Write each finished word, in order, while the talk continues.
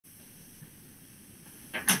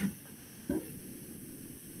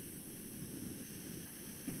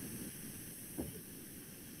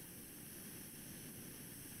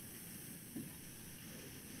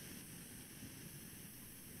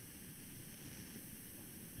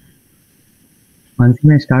मानसी,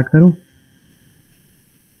 मैं स्टार्ट करूं?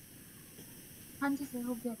 हाँ जी सर,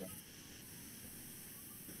 हो गया।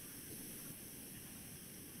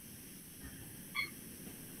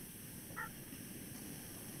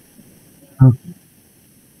 हाँ।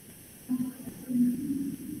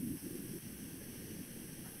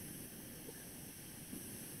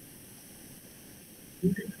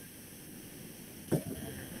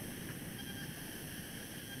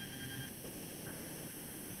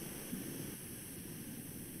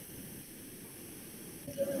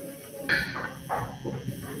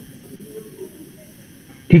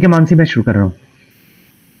 ठीक है मानसी, मैं शुरू कर रहा हूं।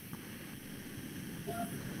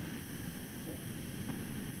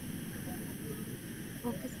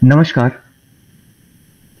 Okay sir. नमस्कार,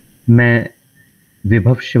 मैं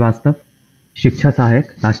विभव श्रीवास्तव, शिक्षा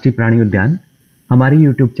सहायक, राष्ट्रीय प्राणी उद्यान। हमारे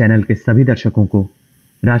YouTube चैनल के सभी दर्शकों को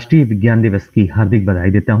राष्ट्रीय विज्ञान दिवस की हार्दिक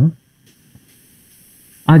बधाई देता हूं।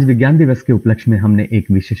 आज विज्ञान दिवस के उपलक्ष्य में हमने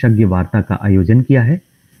एक विशेषज्ञ वार्ता का आयोजन किया है,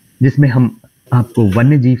 जिसमें हम आपको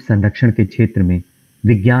वन्य जीव संरक्षण के क्षेत्र में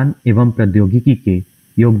विज्ञान एवं प्रौद्योगिकी के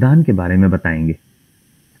योगदान के बारे में बताएंगे।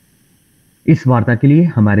 इस वार्ता के लिए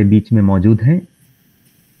हमारे बीच में मौजूद हैं,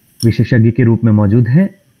 विशेषज्ञ के रूप में मौजूद हैं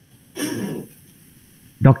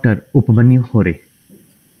डॉक्टर उपमन्यु होरे,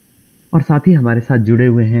 और साथ ही हमारे साथ जुड़े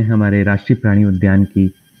हुए हैं हमारे राष्ट्रीय प्राणी उद्यान की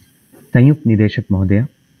संयुक्त निदेशक महोदया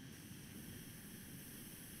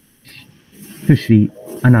सुश्री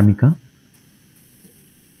अनामिका,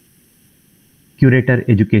 क्यूरेटर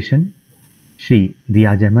एजुकेशन श्री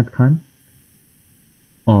रियाज अहमद खान,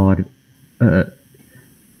 और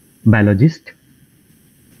बायोलॉजिस्ट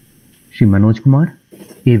श्री मनोज कुमार,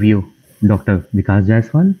 एवीओ डॉक्टर विकास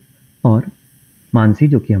जायसवाल, और मानसी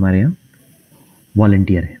जो कि हमारे यहाँ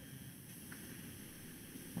वॉलंटियर है।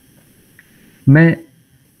 मैं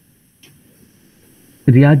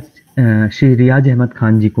श्री रियाज अहमद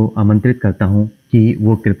खान जी को आमंत्रित करता हूं कि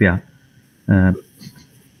वो कृपया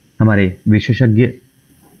हमारे विशेषज्ञ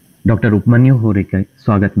डॉक्टर उपमन्यु होरे के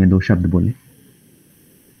स्वागत में 2 शब्द बोले।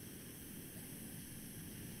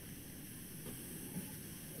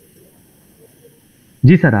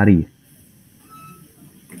 जी सर, आ रही है।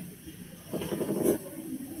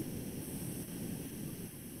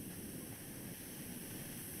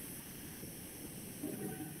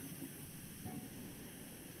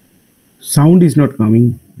 Sound is not coming,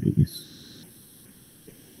 I guess.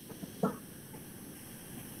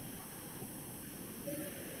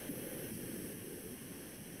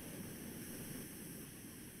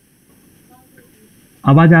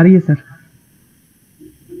 आवाज आ रही है सर?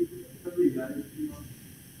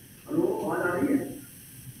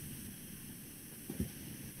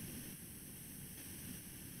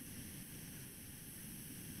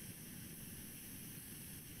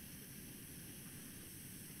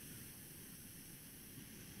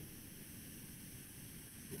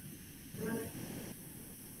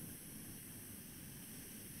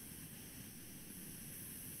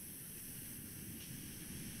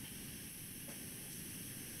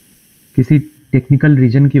 किसी टेक्निकल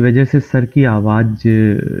रीजन की वजह से सर की आवाज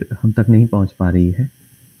हम तक नहीं पहुंच पा रही है।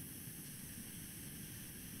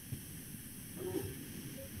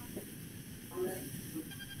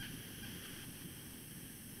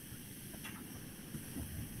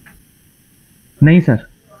 नहीं सर,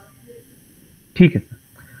 ठीक है सर,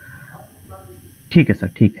 ठीक है सर,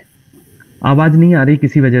 ठीक है। आवाज नहीं आ रही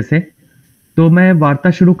किसी वजह से, तो मैं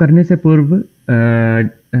वार्ता शुरू करने से पूर्व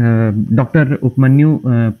डॉक्टर उपमन्यु,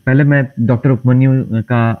 पहले मैं डॉक्टर उपमन्यु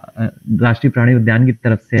का राष्ट्रीय प्राणी उद्यान की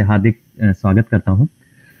तरफ से हार्दिक स्वागत करता हूं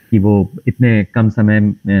कि वो इतने कम समय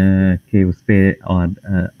के उस पे और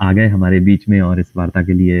आ गए हमारे बीच में, और इस वार्ता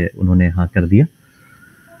के लिए उन्होंने हाँ कर दिया।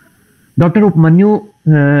 डॉक्टर उपमन्यु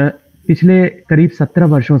पिछले करीब 17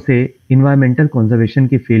 वर्षों से इन्वायरमेंटल कंजर्वेशन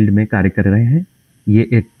की फील्ड में कार्य कर रहे हैं। ये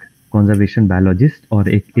एक कंजर्वेशन बायोलॉजिस्ट और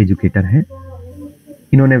एक एजुकेटर हैं।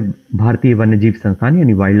 इन्होंने भारतीय वन्यजीव संस्थान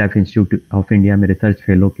यानी wild life institute of India में रिसर्च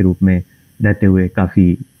फेलो के रूप में रहते हुए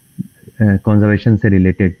काफी कंजर्वेशन से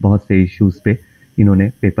रिलेटेड बहुत से इश्यूज पे इन्होंने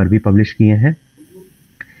पेपर भी पब्लिश किए हैं।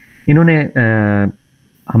 इन्होंने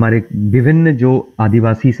हमारे विभिन्न जो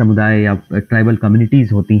आदिवासी समुदाय या ट्राइबल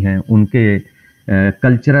कम्युनिटीज होती हैं उनके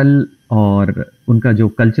कल्चरल और उनका जो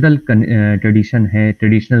कल्चरल ट्रेडिशन है,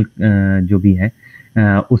 ट्रेडिशनल जो भी है,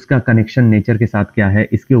 उसका कनेक्शन नेचर के साथ क्या है,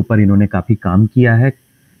 इसके ऊपर इन्होंने काफी काम किया है।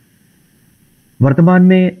 वर्तमान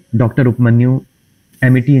में doctor Upmanyu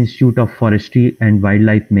Amity institute of forestry and wild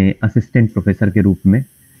life में असिस्टेंट प्रोफेसर के रूप में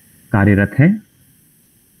कार्यरत हैं।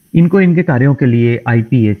 इनको इनके कार्यों के लिए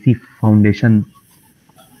IPAC फाउंडेशन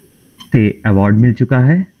से अवार्ड मिल चुका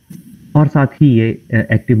है, और साथ ही ये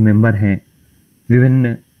एक्टिव मेंबर हैं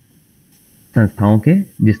विभिन्न संस्थाओं के,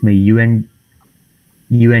 जिसमें UN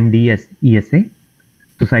UNDS ESA,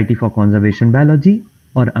 society for conservation biology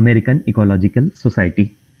और अमेरिकन इकोलॉजिकल सोसाइटी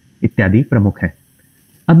इत्यादि प्रमुख हैं।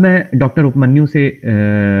 अब मैं डॉक्टर उपमन्यु से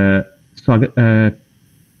स्वागत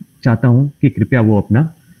चाहता हूं कि कृपया वो अपना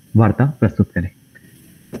वार्ता प्रस्तुत करें।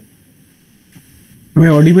 Am I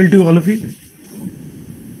audible to all of you?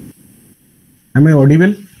 Am I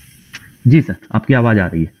audible? Ji sir, आपकी आवाज आ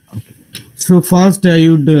रही है। So first, I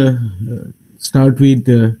would start with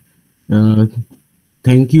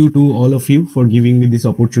thank you to all of you for giving me this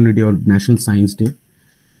opportunity on National Science Day,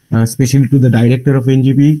 especially to the director of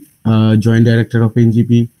NGP, joint director of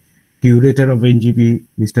NGP, curator of NGP,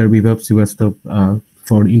 Mr. Vibhav Srivastav,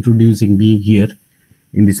 for introducing me here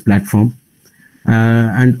in this platform,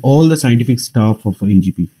 and all the scientific staff of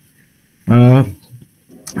NGP.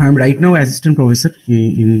 I'm right now assistant professor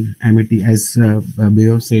in Amity, as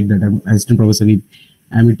Vibhav said that I'm assistant professor in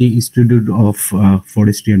Amity Institute of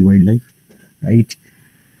Forestry and Wildlife, right?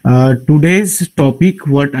 Today's topic,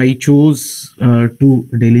 what I chose to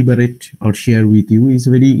deliberate or share with you, is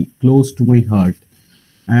very close to my heart.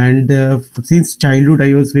 And since childhood,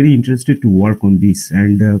 I was very interested to work on this.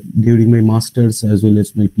 And during my master's as well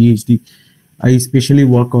as my PhD, I especially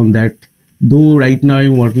work on that. Though right now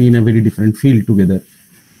I'm working in a very different field together.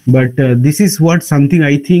 But this is what something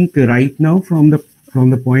I think right now from the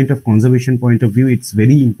point of conservation point of view, it's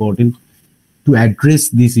very important to address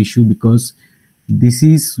this issue, because this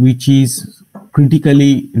is which is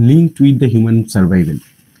critically linked with the human survival,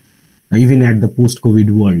 even at the post-COVID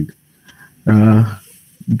world.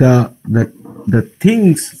 The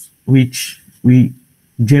things which we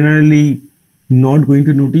generally not going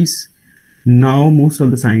to notice, now most of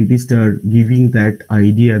the scientists are giving that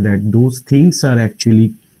idea that those things are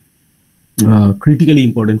actually critically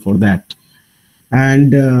important for that.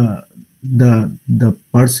 And the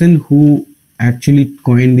person who actually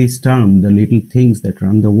coined this term, the little things that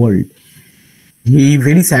run the world, he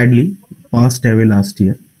very sadly passed away last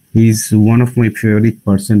year. He's one of my favorite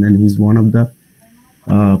person, and he's one of the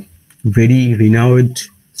very renowned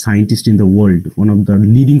scientists in the world, one of the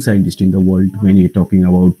leading scientists in the world when you're talking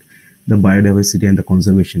about the biodiversity and the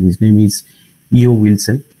conservation. His name is E.O.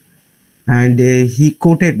 Wilson. And he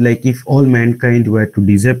quoted, like, if all mankind were to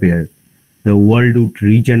disappear, the world would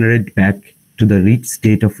regenerate back to the rich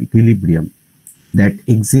state of equilibrium that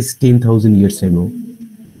exists 10,000 years ago.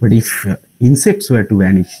 But if insects were to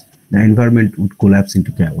vanish, the environment would collapse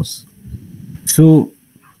into chaos. So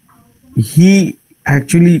he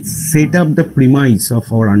actually set up the premise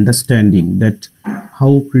of our understanding that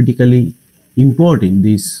how critically important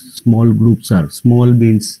these small groups are. Small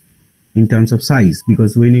means in terms of size,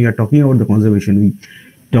 because when we are talking about the conservation, we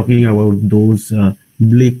talking about those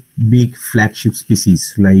big flagship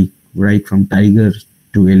species, like right from tiger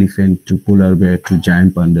to elephant to polar bear to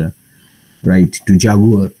giant panda, right, to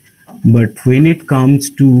jaguar. But when it comes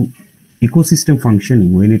to ecosystem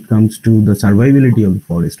functioning, when it comes to the survivability of the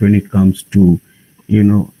forest, when it comes to, you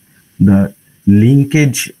know, the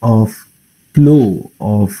linkage of flow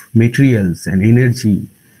of materials and energy,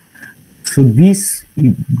 so this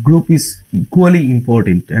group is equally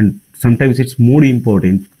important, and sometimes it's more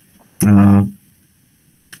important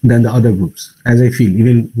than the other groups, as I feel.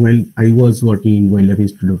 Even when I was working in Wildlife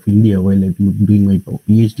Institute of India, while I was doing my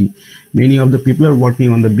PhD, many of the people are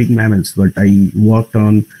working on the big mammals, but I worked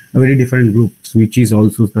on a very different groups, which is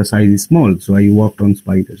also the size is small. So I worked on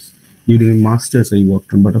spiders. During masters, I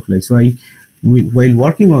worked on butterflies. So while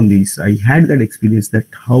working on this, I had that experience that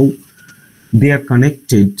how they are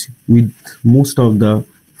connected with most of the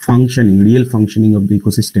real functioning of the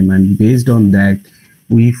ecosystem. And based on that,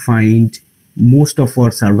 we find most of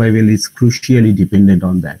our survival is crucially dependent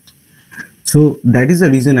on that. So that is the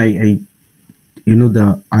reason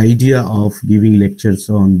the idea of giving lectures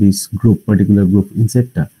on this particular group,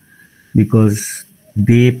 Insecta, because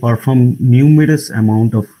they perform numerous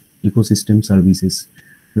amount of ecosystem services,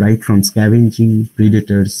 right from scavenging,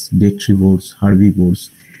 predators, detritivores, herbivores,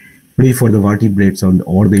 prey for the vertebrates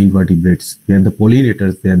or the invertebrates. They are the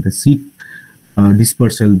pollinators, they are the seed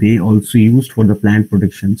dispersal, they also used for the plant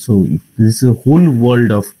protection. So this is a whole world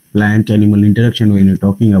of plant-animal interaction when you're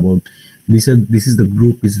talking about. This is the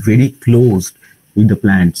group is very close with the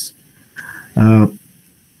plants. When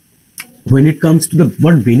it comes to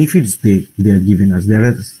what benefits they are giving us, there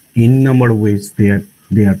are in number of ways they are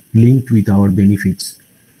linked with our benefits,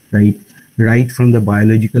 right? Right from the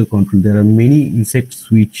biological control, there are many insects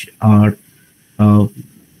which are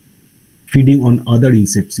feeding on other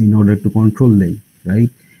insects in order to control them, right?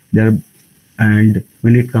 And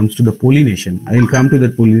when it comes to the pollination, I will come to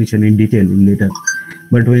that pollination in detail later.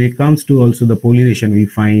 But when it comes to also the pollination, we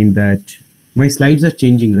find that my slides are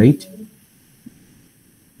changing, right?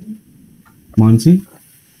 Mansi?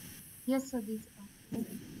 Yes, sir. These are.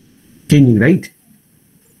 Changing, right?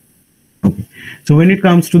 Okay. So when it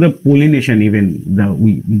comes to the pollination, even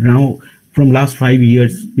we now from last 5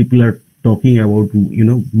 years, people are talking about,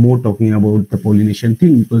 more talking about the pollination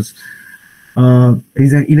thing, because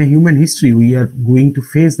in a human history, we are going to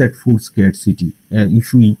face that food scarcity.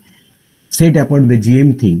 If we set apart the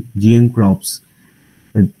GM thing, GM crops,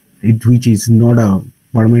 uh, which is not a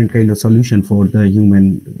permanent kind of solution for the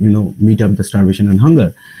human, meet up the starvation and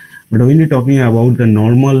hunger. But when you're talking about the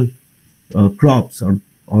normal crops,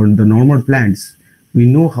 or the normal plants, we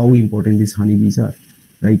know how important these honeybees are,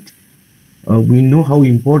 right? We know how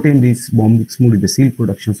important these bombyx mori, the silk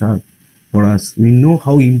productions are for us. We know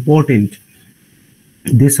how important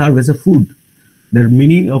they serve as a food. There are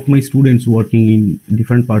many of my students working in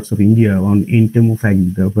different parts of India on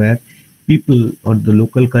entomophagy, where people or the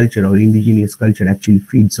local culture or indigenous culture actually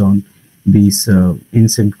feeds on this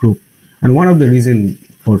insect group. And one of the reasons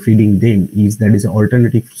for feeding them is that is an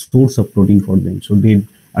alternative source of protein for them. So they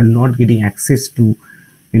are not getting access to,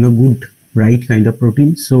 good, right kind of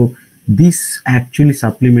protein. So this actually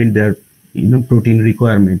supplement their, protein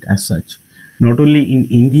requirement as such. Not only in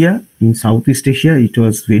India, in Southeast Asia, it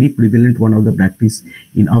was very prevalent, one of the practice.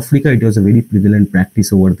 In Africa, it was a very prevalent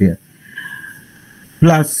practice over there.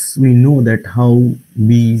 Plus, we know that how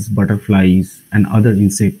bees, butterflies, and other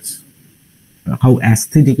insects, how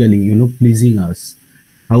aesthetically, pleasing us,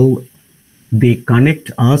 how they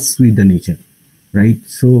connect us with the nature, right?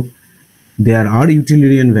 So there are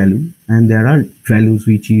utilitarian value and there are values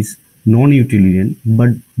which is non-utilitarian, but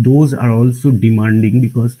those are also demanding,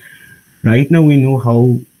 because right now we know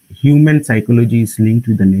how human psychology is linked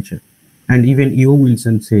with the nature. And even E.O.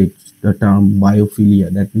 Wilson said the term biophilia,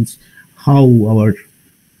 that means how our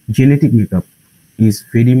genetic makeup is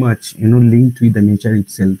very much, linked with the nature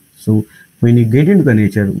itself. So when you get into the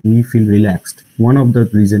nature, we feel relaxed. One of the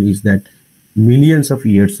reason is that millions of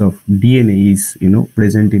years of DNA is,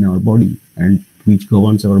 present in our body, and which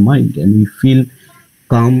governs our mind, and we feel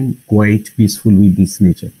calm, quiet, peaceful with this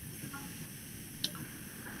nature.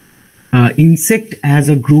 Insect as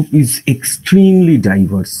a group is extremely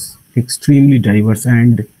diverse.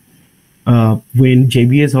 And when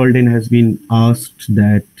JBS Holden has been asked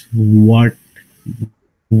that what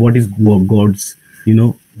is God's,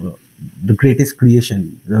 the greatest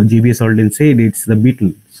creation, JBS Holden said it's the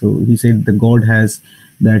beetle. So he said the God has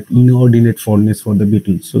that inordinate fondness for the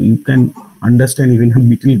beetle. So you can understand even a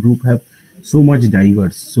beetle group have so much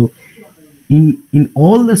diverse. So in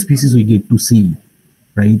all the species we get to see,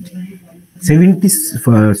 right?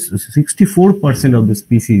 64% of the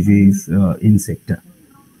species is insecta,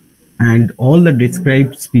 and all the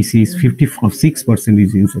described species 56%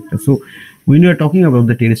 is insecta. So when we are talking about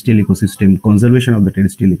the terrestrial ecosystem, conservation of the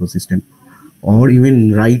terrestrial ecosystem, or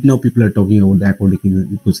even right now people are talking about the aquatic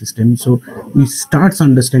ecosystem, so we starts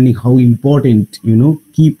understanding how important,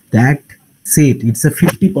 keep that set. It's a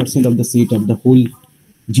 50% of the set of the whole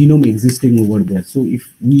genome existing over there. So if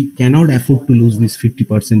we cannot afford to lose this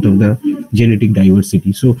 50% of the genetic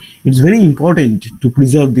diversity, so it's very important to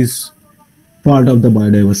preserve this part of the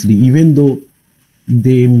biodiversity, even though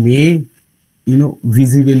they may,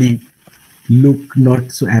 visibly look not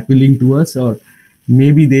so appealing to us, or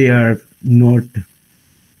maybe they are not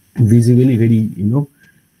visibly very,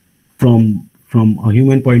 from a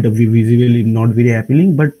human point of view, visibly not very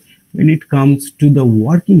appealing. But when it comes to the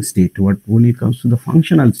working state, when it comes to the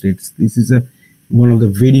functional states, this is one of the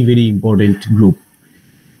very important group.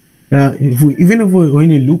 When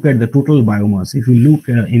you look at the total biomass, if you look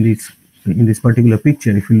in this particular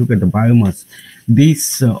picture, if you look at the biomass,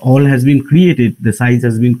 this all has been created. The size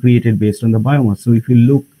has been created based on the biomass. So if you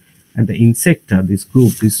look at the insecta, this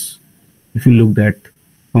group, if you look at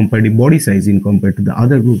comparative body size in compared to the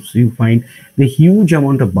other groups, you find the huge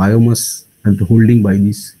amount of biomass holding by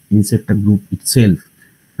this insecta group itself.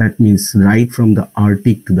 That means right from the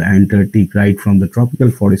Arctic to the Antarctic, right from the tropical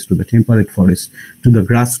forest to the temperate forest, to the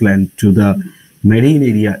grassland, to the marine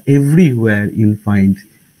area, everywhere you'll find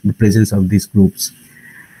the presence of these groups.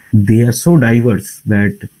 They are so diverse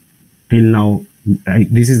that till now,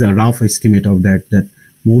 this is a rough estimate of that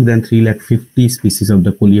more than 350 species of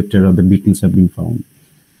the Coleoptera of the beetles have been found.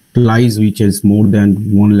 Flies, which is more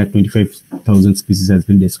than 125,000 species has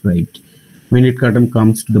been described. When it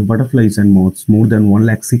comes to the butterflies and moths, more than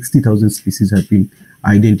 160,000 species have been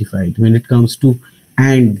identified. When it comes to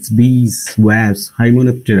ants, bees, wasps,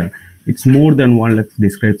 Hymenoptera, it's more than 1 lakh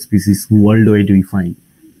described species worldwide we find.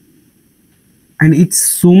 And it's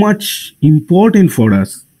so much important for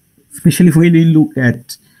us, especially when we look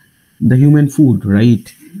at the human food,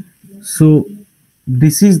 right? So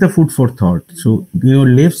this is the food for thought. So,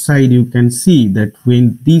 left side, you can see that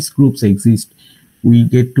when these groups exist, we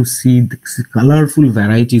get to see the colorful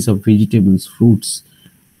varieties of vegetables, fruits.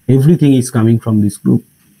 Everything is coming from this group.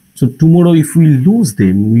 So tomorrow, if we lose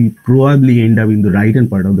them, we probably end up in the right hand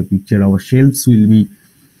part of the picture. Our shelves will be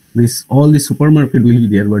all the supermarket will be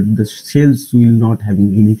there, but the shelves will not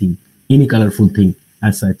having anything, any colorful thing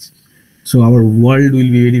as such. So our world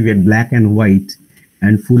will be very black and white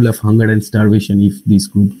and full of hunger and starvation if this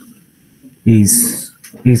group is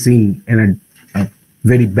in a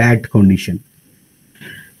very bad condition.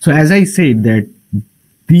 So as I said that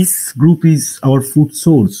this group is our food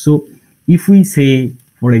source. So if we say,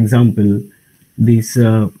 for example, these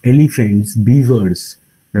elephants, beavers,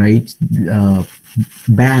 right,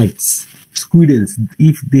 bats, squirrels,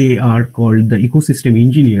 if they are called the ecosystem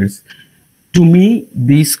engineers, to me,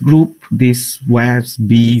 this group, these wasps,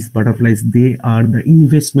 bees, butterflies, they are the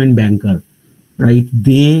investment banker, right?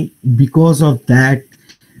 Because of that,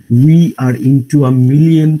 we are into a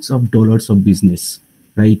millions of dollars of business,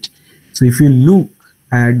 right? So if you look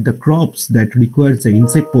at the crops that requires the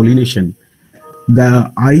insect pollination,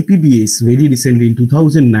 the IPBS very recently in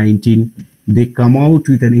 2019, they come out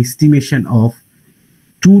with an estimation of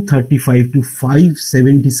 235 to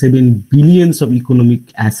 577 billions of economic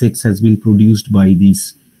assets has been produced by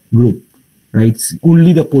this group, right? It's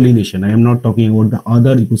only the pollination. I am not talking about the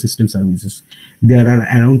other ecosystem services. There are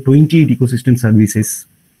around 28 ecosystem services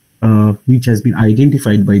which has been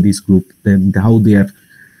identified by this group, that how they are,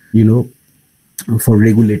 for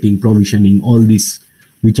regulating, provisioning, all this,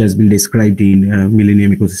 which has been described in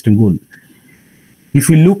Millennium Ecosystem Goal. If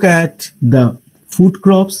we look at the food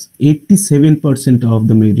crops, 87% of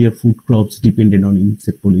the major food crops dependent on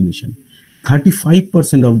insect pollination.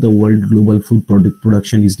 35% of the world global food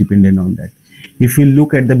production is dependent on that. If we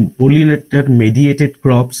look at the pollinator mediated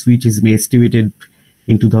crops, which is estimated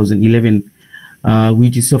in 2011,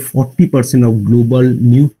 which is a 40% of global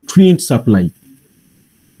nutrient supply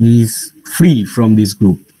is free from this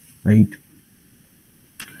group, right?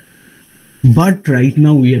 But right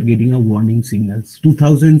now we are getting a warning signals.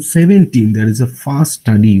 2017, there is a FAST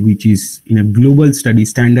study, which is in a global study,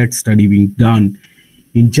 standard study being done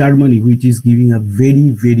in Germany, which is giving a very,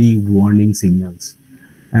 very warning signals.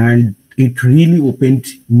 And it really opened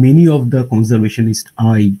many of the conservationist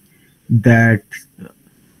eye that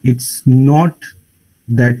it's not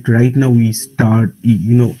that right now we start,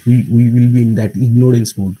 we will be in that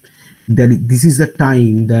ignorance mode. That this is the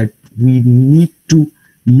time that we need to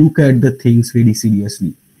look at the things very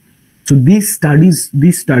seriously. So this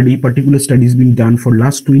particular study has been done for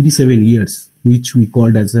last 27 years, which we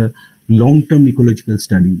called as a long-term ecological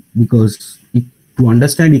study, because to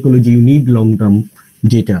understand ecology, you need long-term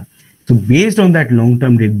data. So based on that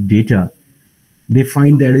long-term data, they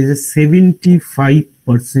find there is a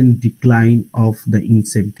 75% decline of the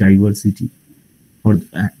insect diversity, or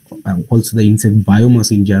also the insect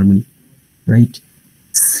biomass in Germany, right?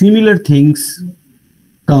 Similar things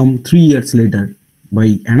come 3 years later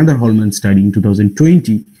by another Holman study in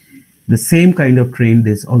 2020. The same kind of trend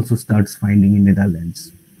this also starts finding in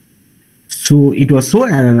Netherlands. So it was so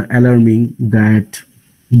alarming that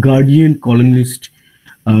Guardian columnist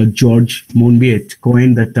George Monbiot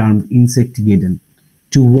coined the term Insectageddon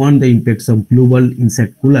to warn the impacts of global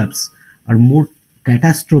insect collapse are more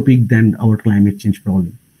catastrophic than our climate change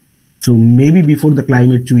problem. So maybe before the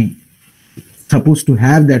climate change, supposed to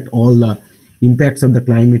have that all the impacts of the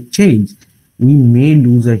climate change, we may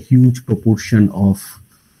lose a huge proportion of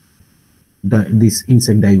this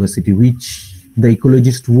insect diversity, which the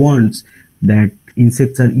ecologist wants that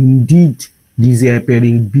insects are indeed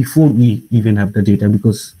disappearing before we even have the data,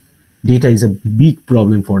 because data is a big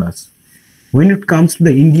problem for us. When it comes to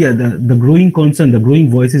the India, the growing concern, the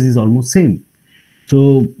growing voices is almost same.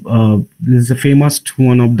 So this is a famous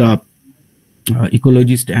one of the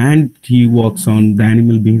ecologist, and he works on the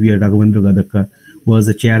animal behavior. Raghavendra Gadakar was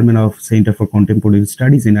the chairman of Center for Contemporary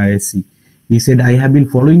Studies in ISC. He said, I have been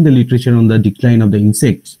following the literature on the decline of the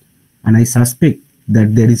insects, and I suspect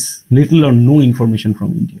that there is little or no information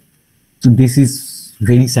from India. So this is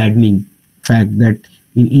very saddening fact that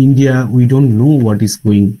in India, we don't know what is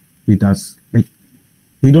going with us. Like,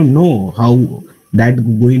 we don't know how that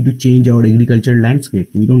going to change our agricultural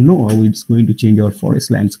landscape. We don't know how it's going to change our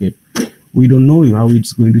forest landscape. We don't know how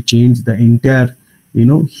it's going to change the entire,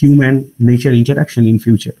 human nature interaction in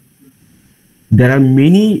future. There are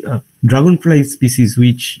many dragonfly species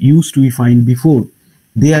which used to be found before.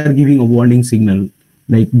 They are giving a warning signal.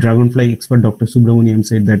 Like dragonfly expert Dr. Subramaniam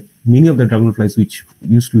said that many of the dragonflies which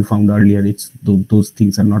used to be found earlier, those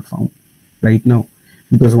things are not found right now.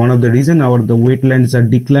 Because one of the reasons the wetlands are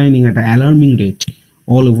declining at an alarming rate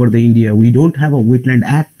all over the India. We don't have a wetland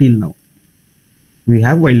act till now. We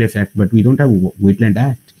have wildlife act, but we don't have a wetland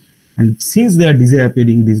act. And since they are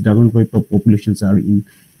disappearing, these dragonfly populations are in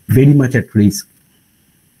very much at risk.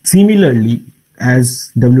 Similarly,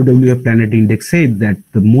 as WWF Planet Index said that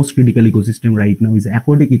the most critical ecosystem right now is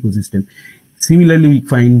aquatic ecosystem. Similarly, we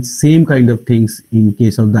find same kind of things in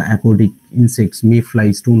case of the aquatic insects,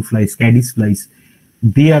 mayflies, stoneflies, caddisflies.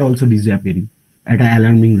 They are also disappearing at an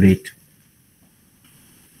alarming rate.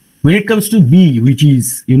 When it comes to bee, which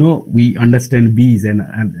is, we understand bees, and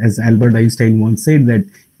as Albert Einstein once said that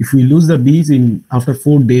if we lose the bees after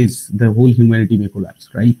 4 days, the whole humanity may collapse,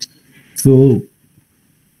 right? So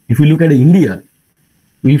if we look at India,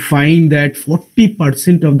 we find that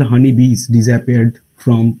 40% of the honeybees disappeared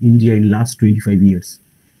from India in last 25 years.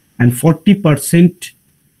 And 40%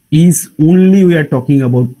 is only, we are talking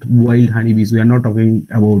about wild honeybees. We are not talking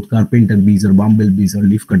about carpenter bees or bumblebees or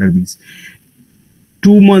leafcutter bees.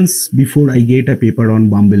 2 months before I get a paper on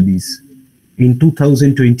bumblebees, in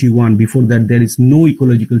 2021, before that, there is no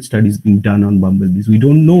ecological studies being done on bumblebees. We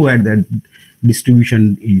don't know where that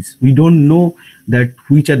distribution is. We don't know that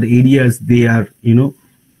which are the areas they are,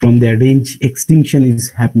 from their range extinction is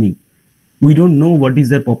happening. We don't know what is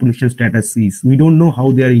their population status is. We don't know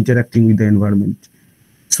how they are interacting with the environment.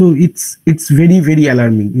 So it's very, very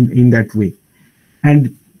alarming in that way.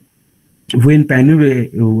 And when Panure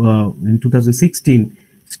in 2016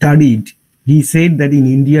 studied, he said that in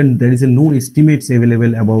India there is no estimates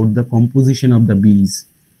available about the composition of the bees.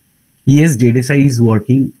 Yes, JDSI is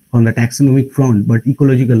working on the taxonomic front, but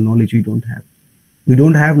ecological knowledge we don't have. We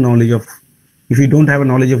don't have knowledge of, if we don't have a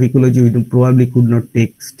knowledge of ecology, we probably could not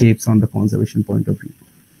take steps on the conservation point of view.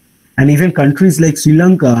 And even countries like Sri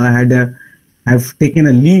Lanka have taken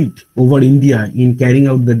a lead over India in carrying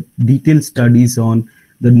out the detailed studies on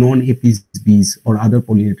the non-apis bees or other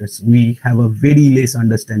pollinators. We have a very less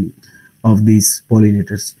understanding of these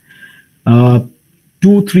pollinators. 2-3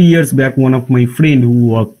 years back, one of my friends who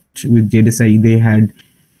worked with JDSI, they had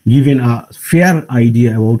given a fair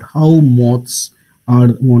idea about how moths are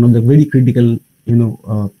one of the very critical,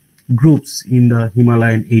 groups in the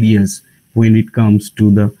Himalayan areas when it comes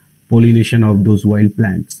to the pollination of those wild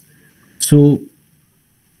plants. So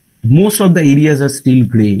most of the areas are still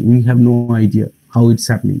gray. We have no idea how it's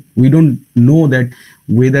happening. We don't know that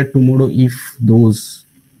whether tomorrow, if those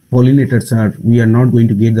pollinators we are not going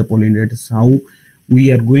to get the pollinators, how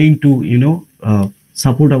we are going to,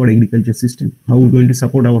 support our agriculture system, how we're going to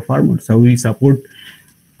support our farmers, how we support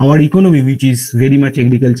our economy, which is very much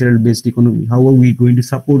agricultural based economy. How are we going to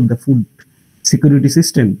support the food security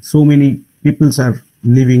system? So many people are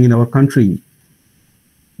living in our country.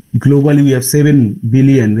 Globally, we have 7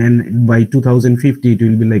 billion, and by 2050, it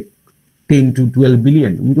will be like 10 to 12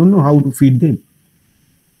 billion. We don't know how to feed them.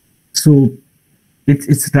 So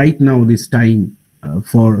it's right now this time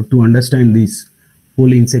to understand this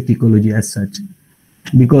whole insect ecology as such,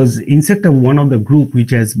 because insect are one of the group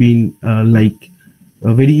which has been like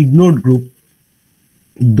a very ignored group.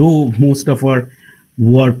 Though most of our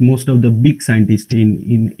work, most of the big scientists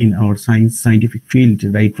in our scientific field,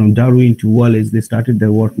 right from Darwin to Wallace, they started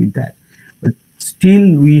their work with that. But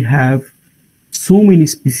still, we have so many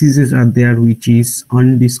species are there which is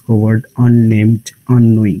undiscovered, unnamed,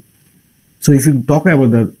 unknowing. So if you talk about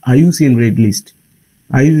the IUCN Red List,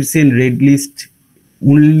 IUCN Red List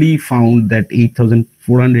only found that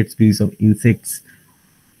 8,400 species of insects.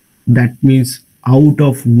 That means out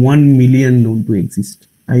of 1 million known to exist.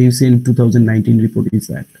 IUCN 2019 report is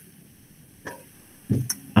that.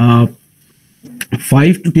 5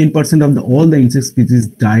 to 10% of all the insect species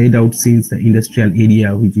died out since the industrial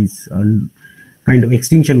era, which is kind of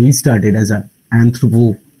extinction we started as an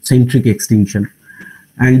anthropocentric extinction.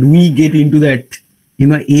 And we get into that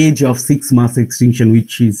age of 6 mass extinction,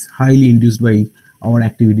 which is highly induced by our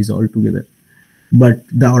activities altogether. But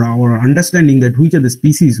our understanding that which are the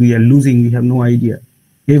species we are losing, we have no idea.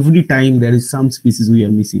 Every time there is some species we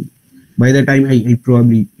are missing. By the time I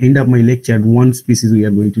probably end up my lecture, one species we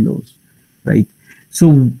are going to lose, right?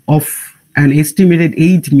 So of an estimated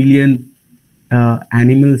 8 million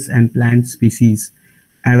animals and plant species,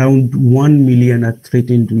 around 1 million are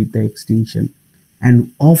threatened with the extinction,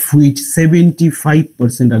 and of which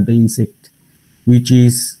 75% are the insect, which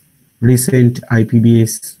is recent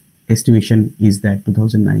IPBES estimation is that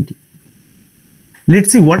 2019.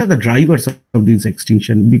 Let's see what are the drivers of this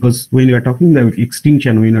extinction, because when you are talking about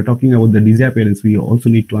extinction, when you are talking about the disappearance, we also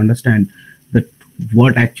need to understand that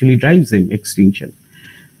what actually drives them extinction.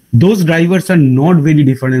 Those drivers are not very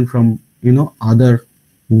different from other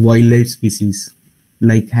wildlife species.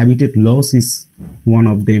 Like habitat loss is one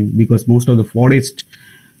of them, because most of the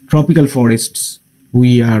tropical forests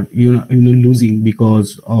we are losing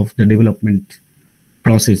because of the development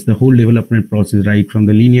process, the whole development process, right from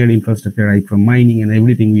the linear infrastructure, right from mining and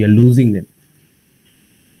everything, we are losing them.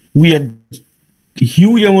 We are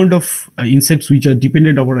huge amount of insects which are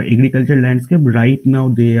dependent on our agricultural landscape. Right now,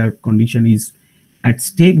 their condition is at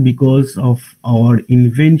stake because of our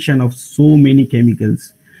invention of so many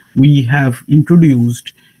chemicals. We have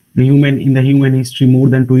introduced in the human history more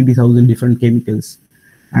than 20,000 different chemicals,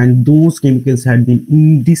 and those chemicals had been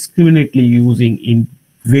indiscriminately using in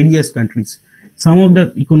various countries. Some of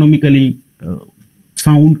the economically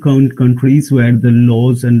sound countries where the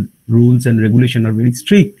laws and rules and regulation are very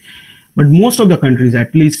strict, but most of the countries,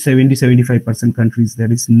 at least 70-75% countries,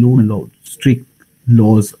 there is no strict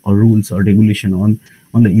laws or rules or regulation on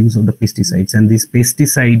the use of the pesticides, and these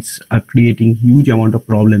pesticides are creating huge amount of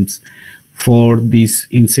problems for these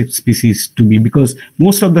insect species to be, because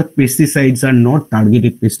most of the pesticides are not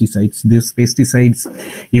targeted pesticides. These pesticides,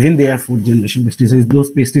 even they are fourth generation pesticides, those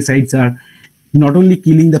pesticides are not only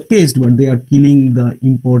killing the pest, but they are killing the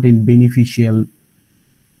important beneficial,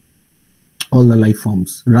 all the life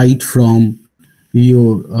forms, right from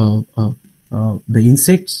your the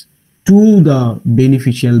insects to the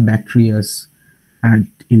beneficial bacteria and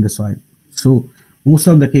in the soil. So most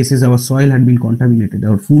of the cases, our soil had been contaminated,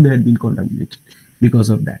 our food had been contaminated because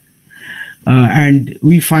of that. And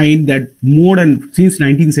we find that since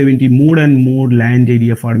 1970, more and more land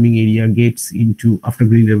area, farming area gets into, after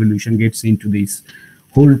Green Revolution, gets into this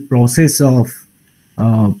whole process of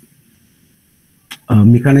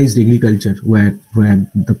mechanized agriculture, where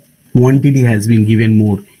the quantity has been given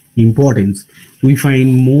more importance. We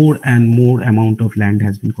find more and more amount of land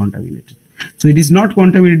has been contaminated. So it is not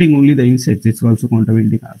contaminating only the insects, it's also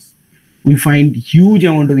contaminating us. We find huge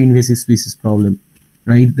amount of invasive species problem,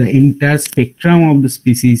 right? The entire spectrum of the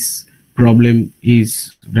species problem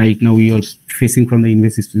is right now we are facing from the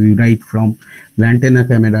invasive species, right from Lantana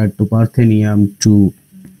camera to Parthenium to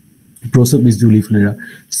Prosopis juliflora.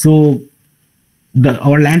 So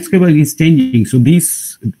our landscape is changing. So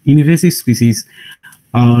these invasive species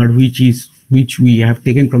are which we have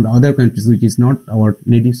taken from the other countries, which is not our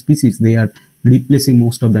native species. They are replacing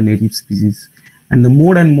most of the native species. And the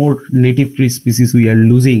more and more native tree species we are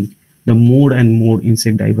losing, the more and more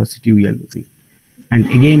insect diversity we are losing. And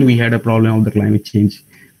again, we had a problem of the climate change.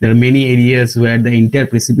 There are many areas where the entire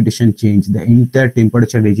precipitation changed, the entire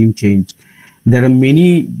temperature regime changed. There are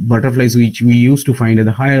many butterflies which we used to find at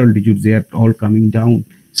the higher altitudes, they are all coming down.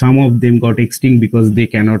 Some of them got extinct because they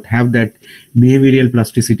cannot have that behavioral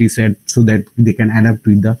plasticity set so that they can adapt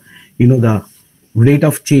with the, the rate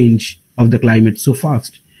of change of the climate so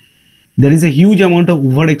fast. There is a huge amount of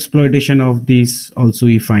overexploitation of this also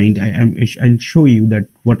we find. I'll show you that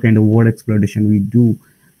what kind of overexploitation we do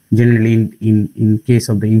generally in case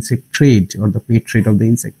of the insect trade or the pet trade of the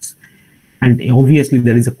insects. And obviously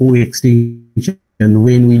there is a co-extinction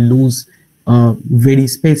when we lose very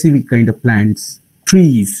specific kind of plants,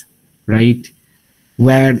 trees, right,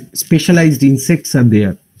 where specialized insects are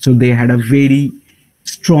there. So they had a very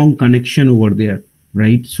strong connection over there,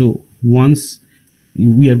 right? So once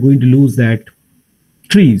we are going to lose that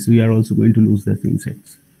trees, we are also going to lose the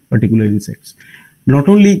insects, particular insects. Not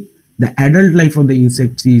only the adult life of the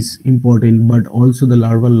insects is important, but also the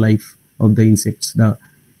larval life of the insects, the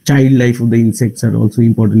child life of the insects are also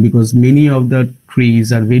important, because many of the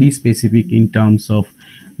trees are very specific in terms of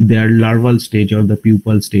their larval stage or the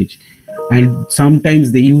pupal stage. And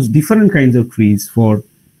sometimes they use different kinds of trees for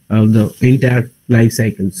the entire life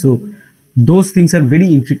cycle. So those things are very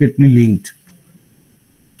intricately linked.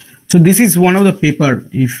 So this is one of the paper,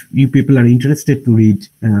 if you people are interested to read,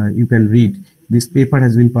 you can read. This paper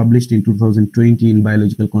has been published in 2020 in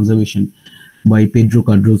Biological Conservation by Pedro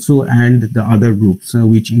Cardoso and the other groups,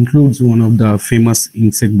 which includes one of the famous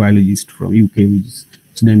insect biologists from UK, his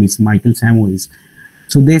name is Michael Samuels.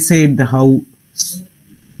 So they said how,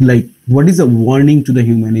 like, what is a warning to the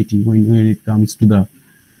humanity when it comes to the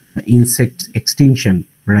insect extinction,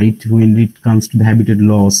 right? When it comes to the habitat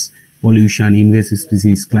loss, pollution, invasive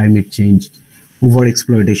species, climate change,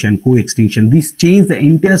 overexploitation, co-extinction. This change the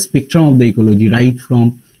entire spectrum of the ecology, right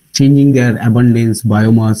from changing their abundance,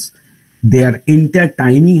 biomass, their entire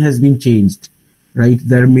timing has been changed, right?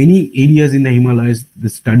 There are many areas in the Himalayas, the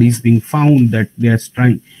studies being found that they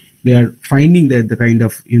are finding that the kind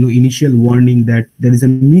of initial warning that there is a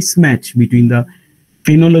mismatch between the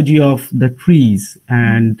phenology of the trees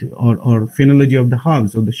and or phenology of the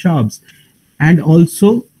herbs or the shrubs, and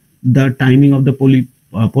also the timing of the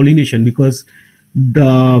pollination, because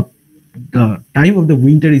the time of the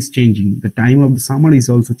winter is changing, the time of the summer is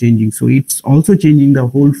also changing. So it's also changing the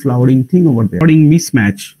whole flowering thing over there. Flowering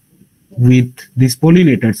mismatch with these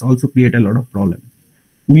pollinators also create a lot of problem.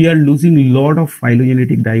 We are losing a lot of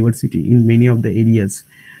phylogenetic diversity in many of the areas.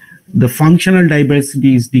 The functional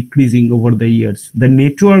diversity is decreasing over the years. The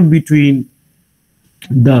network between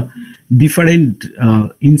the different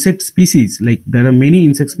insect species, like there are many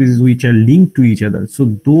insect species which are linked to each other. So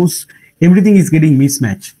those, everything is getting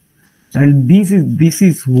mismatched. And this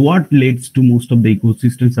is what leads to most of the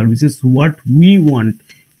ecosystem services, what we want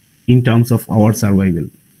in terms of our survival.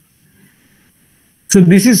 So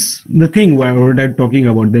this is the thing what I'm talking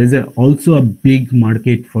about. There is also a big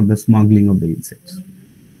market for the smuggling of the insects.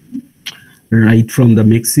 Right from the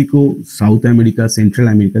Mexico, South America, Central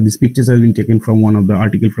America. These pictures have been taken from one of the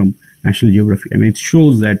article from National Geographic, and it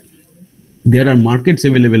shows that there are markets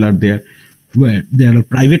available out there where there are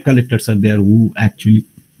private collectors are there who actually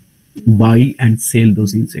buy and sell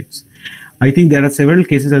those insects. I think there are several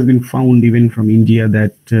cases has been found even from India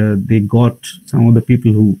that they got some of the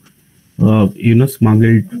people who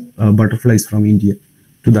smuggled butterflies from India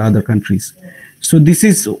to the other countries. So this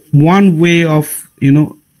is one way of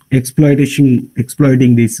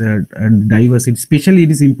exploiting this diversity. Especially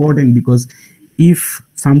it is important because if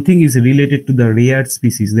something is related to the rare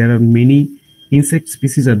species, there are many insect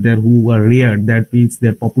species out there who are rare. That means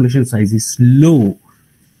their population size is low.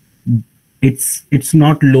 It's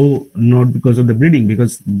not low not because of the breeding,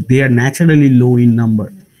 because they are naturally low in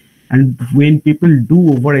number. And when people do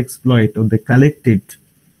overexploit or they collected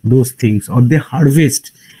those things or they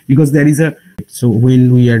harvest, because there is so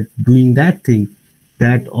when we are doing that thing,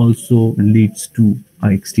 that also leads to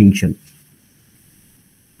extinction.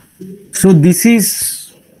 So this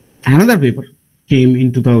is another paper came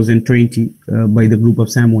in 2020 by the group of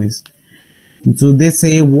Samways. So they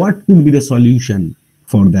say, what could be the solution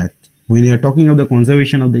for that? When they are talking of the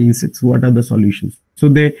conservation of the insects, what are the solutions? So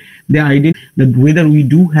they identify that whether we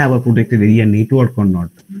do have a protected area network or not,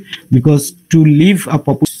 because to live a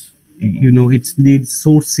population, it needs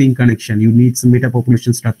source sink connection. You need some meta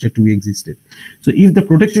population structure to be existed. So if the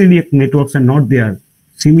protected area networks are not there,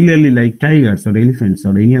 similarly like tigers or elephants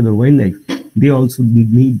or any other wildlife, they also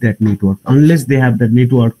need that network. Unless they have that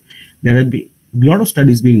network, there have been a lot of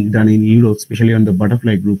studies being done in Europe, especially on the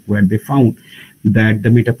butterfly group, where they found that the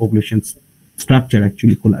meta population structure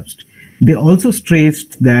actually collapsed. They also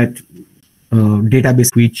stressed that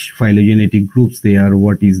database, which phylogenetic groups they are,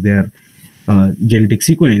 what is their genetic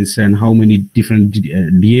sequence, and how many different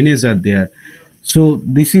DNAs are there. So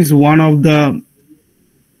this is one of the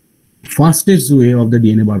fastest way of the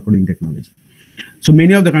DNA barcoding technology. So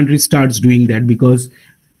many of the countries starts doing that, because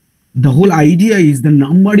the whole idea is the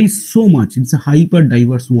number is so much. It's a hyper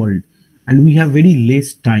diverse world, and we have very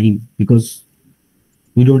less time because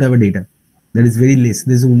we don't have a data. There is very less.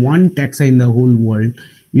 There's one taxa in the whole world.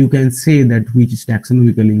 You can say that which is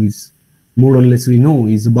taxonomically is more or less we know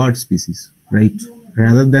is bird species, right?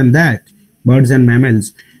 Rather than that, birds and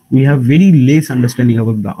mammals, we have very less understanding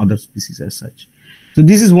about the other species as such. So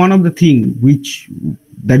this is one of the things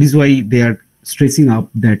that is why they are stressing up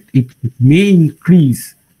that it may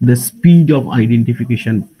increase the speed of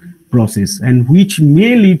identification process, and which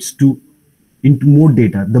may leads to into more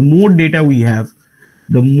data. The more data we have,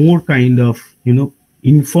 the more kind of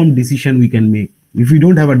informed decision we can make. If we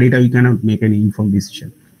don't have a data, we cannot make any informed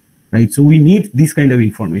decision, right? So we need this kind of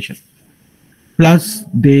information. Plus,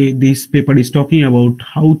 this paper is talking about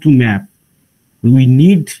how to map. We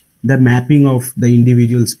need the mapping of the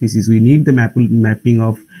individual species. We need the mapping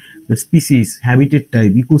of the species, habitat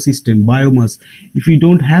type, ecosystem, biomass. If we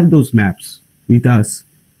don't have those maps with us,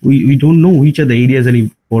 we don't know which are the areas are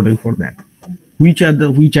important for that, which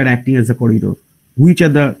are acting as a corridor, which are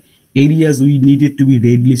the areas we needed to be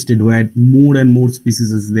red listed where more and more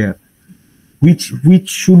species is there, which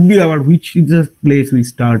should be which is the place we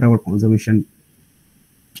start our conservation,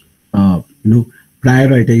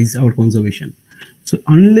 prioritize our conservation. So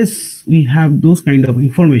unless we have those kind of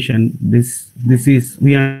information,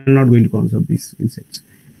 we are not going to conserve these insects.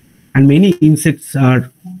 And many insects are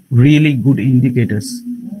really good indicators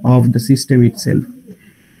of the system itself.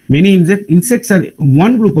 Many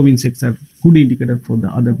one group of insects are good indicator for the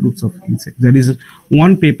other groups of insects. There is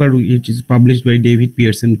one paper which is published by David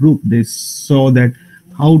Pearson group. They saw that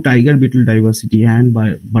how tiger beetle diversity and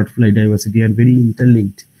butterfly diversity are very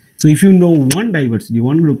interlinked. So if you know one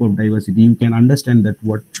group of diversity, you can understand that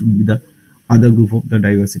what should be the other group of the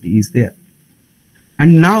diversity is there.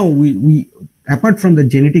 And now we apart from the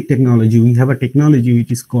genetic technology, we have a technology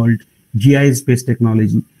which is called GIS-based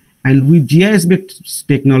technology. And with GIS-based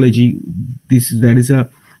technology, there is a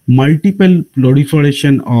multiple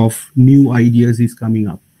proliferation of new ideas is coming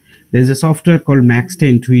up. There's a software called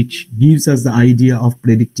MaxTent which gives us the idea of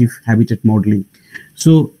predictive habitat modeling.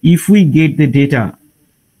 So if we get the data,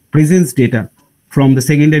 presence data from the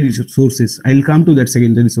secondary sources, I'll come to that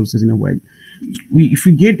secondary sources in a while. If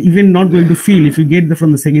we get, even not going to field, if we get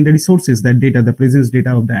from the secondary sources, that data, the presence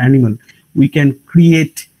data of the animal, we can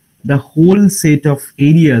create the whole set of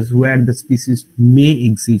areas where the species may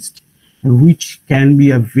exist, which can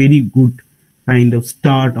be a very good kind of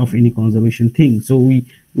start of any conservation thing. So we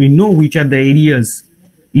know which are the areas.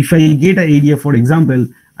 If I get an area, for example,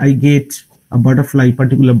 I get a butterfly,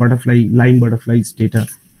 particular butterfly, lime butterflies data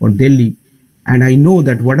for Delhi, and I know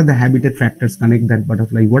that what are the habitat factors connect that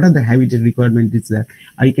butterfly, what are the habitat requirement is that,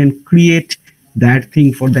 I can create that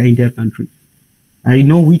thing for the entire country. I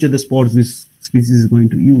know which are the spots this species is going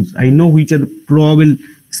to use. I know which are the probable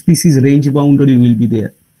species range boundary will be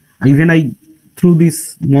there. Even through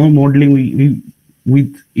this more modeling,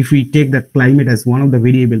 if we take the climate as one of the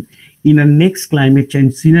variable, in a next climate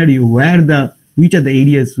change scenario, which are the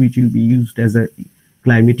areas which will be used as a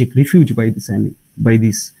climatic refuge by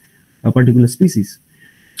this particular species.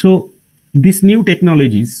 So these new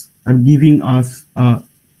technologies are giving us a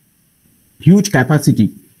huge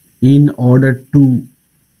capacity in order to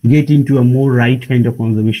get into a more right kind of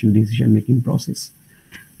conservation decision making process.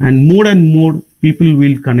 And more people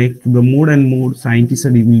will connect, the more and more scientists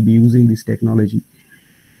will be using this technology.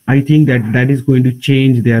 I think that is going to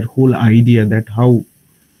change their whole idea that how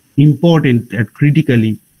important and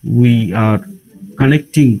critically we are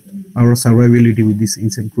connecting our survivability with this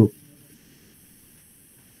insect group.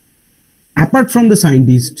 Apart from the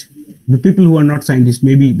scientists, the people who are not scientists,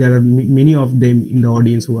 maybe there are many of them in the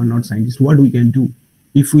audience who are not scientists, what we can do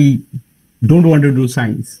if we don't want to do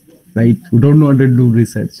science, right? We don't want to do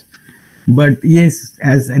research. But yes,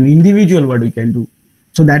 as an individual, what we can do.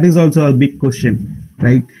 So that is also a big question,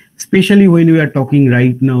 right? Especially when we are talking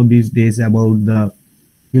right now these days about the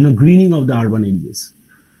greening of the urban areas.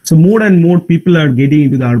 So more and more people are getting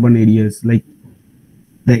into the urban areas. Like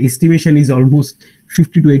the estimation is almost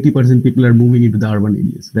 50 to 80% people are moving into the urban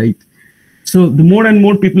areas, right? So the more and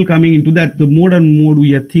more people coming into that, the more and more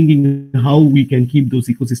we are thinking how we can keep those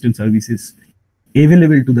ecosystem services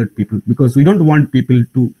available to that people, because we don't want people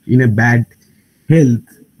to in a bad health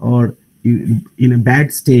or in a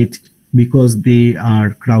bad state because they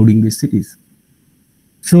are crowding these cities.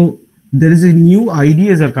 So there is a new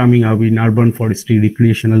ideas are coming up in urban forestry,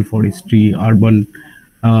 recreational forestry, urban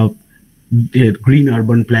green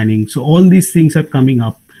urban planning. So all these things are coming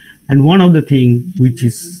up, and one of the thing which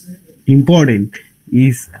is important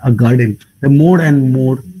is a garden. The more and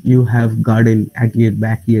more you have garden at your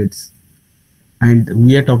backyards, and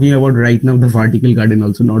we are talking about right now the vertical garden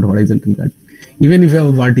also, not horizontal garden. Even if you have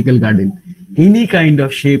a vertical garden, any kind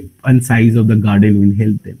of shape and size of the garden will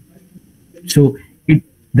help them. So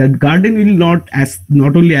that garden will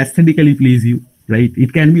not only aesthetically please you, right?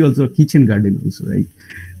 It can be also a kitchen garden also, right?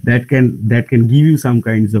 That can give you some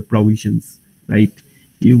kinds of provisions, right?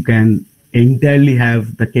 You can entirely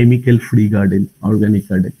have the chemical-free garden, organic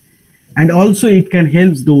garden. And also it can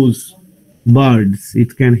help those birds,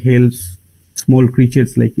 it can help small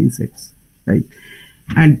creatures like insects, right?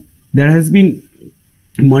 And there has been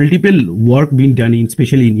multiple work being done,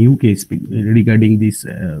 especially in UK, regarding these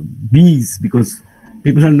bees, because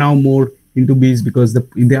people are now more into bees because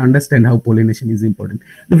they understand how pollination is important.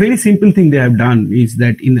 The very simple thing they have done is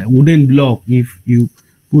that in a wooden block, if you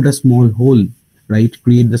put a small hole, right,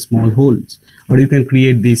 create the small holes, or you can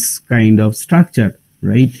create this kind of structure,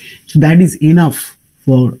 right? So that is enough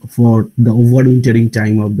for the overwintering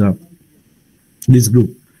time of this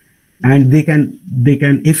group, and they can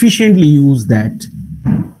efficiently use that.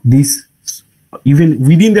 This even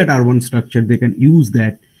within that urban structure, they can use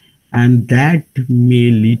that. And that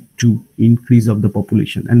may lead to increase of the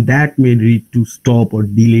population, and that may lead to stop or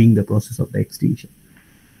delaying the process of the extinction.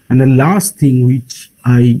 And the last thing which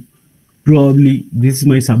this is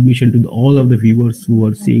my submission to all of the viewers who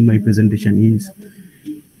are seeing my presentation, is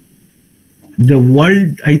the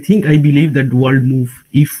world, I believe that world move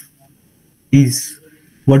is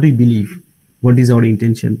what we believe, what is our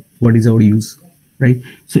intention, what is our use, right?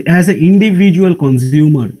 So as an individual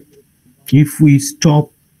consumer, if we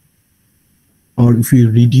stop or if we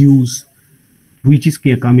reduce which is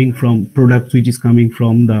coming from products, which is coming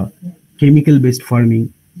from the chemical-based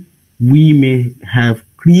farming, we may have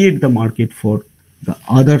create the market for the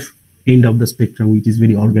other end of the spectrum, which is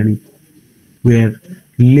very organic, where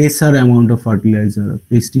lesser amount of fertilizer,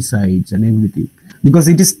 pesticides and everything, because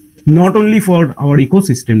it is not only for our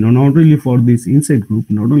ecosystem, not only for this insect group,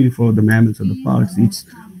 not only for the mammals or the birds, it's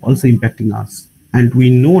also impacting us. And we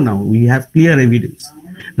know now, we have clear evidence.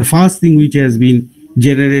 The first thing which has been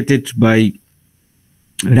generated by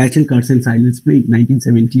Rachel Carson Silent Spring,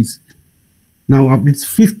 1970s, Now it's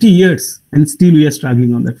 50 years and still we are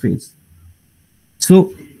struggling on that phase.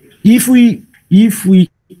 So if we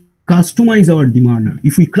customize our demand,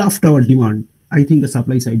 if we craft our demand, I think the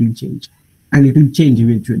supply side will change, and it will change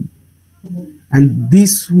eventually. And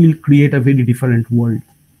this will create a very different world.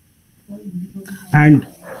 And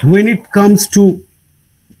when it comes to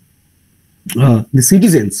the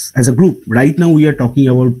citizens as a group, right now we are talking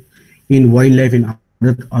about in wildlife, in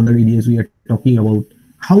other areas, we are talking about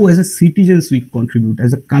how as a citizens we contribute,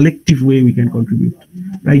 as a collective way we can contribute,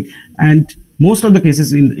 right? And most of the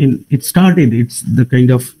cases it's the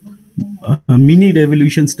kind of mini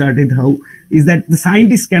revolution started. How is that the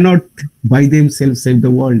scientists cannot by themselves save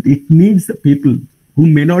the world? It needs the people who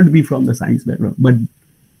may not be from the science background, but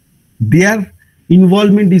their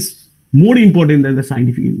involvement is more important than the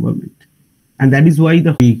scientific involvement. And that is why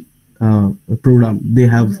the program, they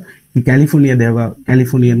have in California, they have a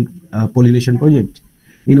Californian pollination project.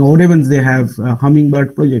 In Oregon, they have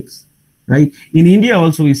hummingbird projects, right? In India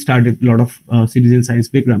also, we started a lot of citizen science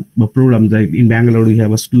programs. Like in Bangalore, we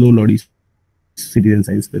have a slow lorry citizen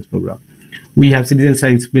science based program. We have citizen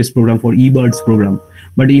science based program for eBirds program.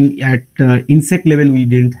 But at insect level, we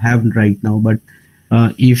didn't have right now. But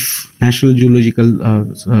if National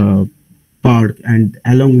Geological Park and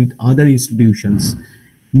along with other institutions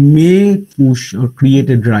may push or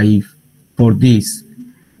create a drive for this,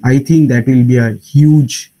 I think that will be a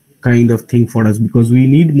huge kind of thing for us, because we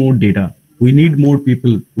need more data. We need more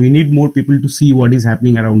people. We need more people to see what is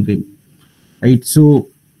happening around them, right? So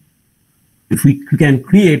if we can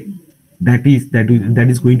create that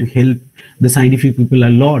is going to help the scientific people a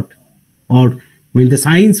lot. Or when the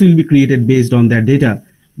science will be created based on that data,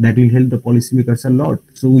 that will help the policymakers a lot.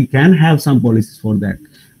 So we can have some policies for that.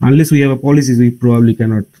 Unless we have a policies, we probably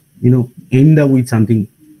cannot, end up with something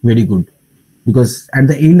very good. Because at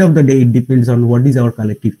the end of the day, it depends on what is our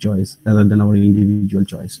collective choice rather than our individual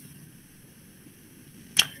choice.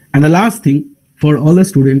 And the last thing for all the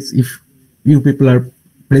students, if you people are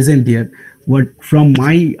present here, from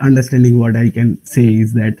my understanding, what I can say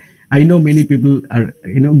is that I know many people are,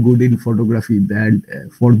 good in photography. That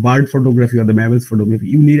for bird photography or the mammals photography,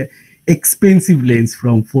 you need an expensive lens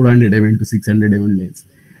from 400 mm to 600 mm lens.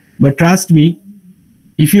 But trust me,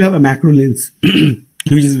 if you have a macro lens,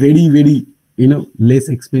 which is very, very, less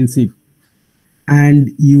expensive,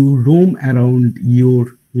 and you roam around your,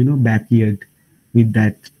 backyard with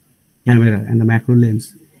that camera and the macro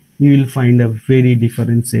lens, you will find a very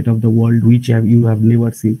different set of the world which you have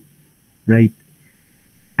never seen, right?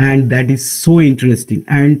 And that is so interesting.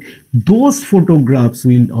 And those photographs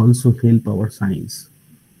will also help our science.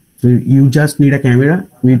 So you just need a camera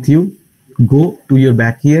with you, go to your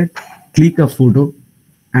backyard, click a photo,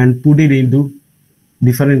 and put it into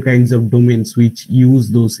different kinds of domains which use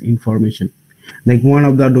those information. Like one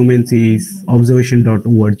of the domains is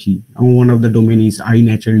observation.org, and one of the domain is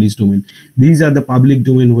iNaturalist domain. These are the public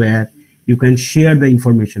domain where you can share the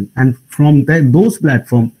information. And from those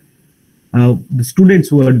platforms, the students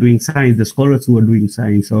who are doing science, the scholars who are doing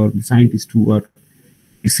science, or the scientists who are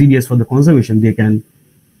serious for the conservation, they can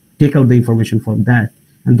take out the information from that.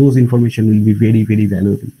 And those information will be very, very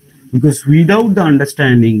valuable. Because without the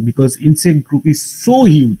understanding, because insect group is so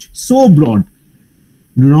huge, so broad,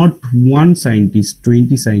 not one scientist,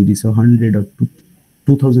 20 scientists, or 100 or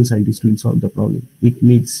 2,000 scientists will solve the problem. It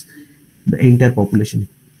needs the entire population,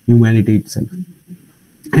 humanity itself.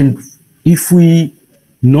 And if we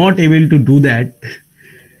not able to do that,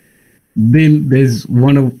 then there's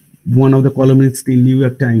one of the columnists in New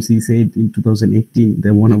York Times, he said in 2018,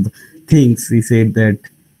 that one of the things he said that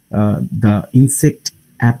the insect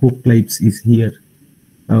apocalypse is here.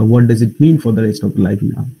 What does it mean for the rest of life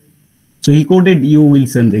now? So he quoted E.O.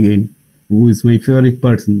 Wilson again, who is my favorite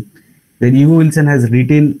person, that E.O. Wilson has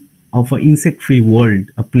written of an insect-free world,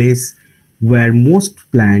 a place where most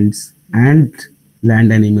plants and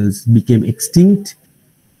land animals became extinct,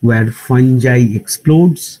 where fungi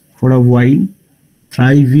explodes for a while,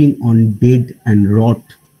 thriving on dead and rot,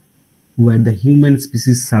 where the human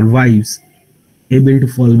species survives, able to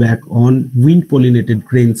fall back on wind-pollinated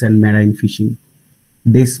grains and marine fishing,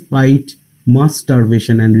 despite mass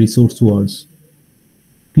starvation and resource wars,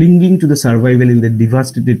 clinging to the survival in the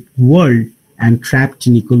devastated world and trapped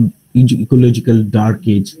in ecological dark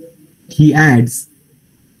age. He adds,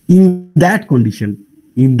 in that condition,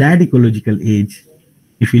 in that ecological age,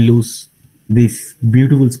 if we lose this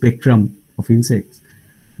beautiful spectrum of insects,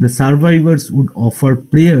 the survivors would offer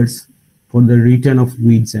prayers for the return of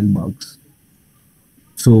weeds and bugs.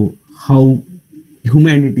 So how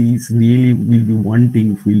humanity is really will be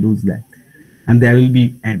wanting if we lose that. And there will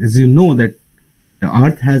be, and as you know, that the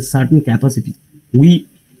earth has certain capacity. We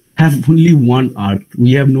have only one Earth.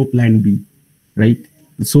 We have no plan B, right?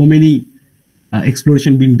 So many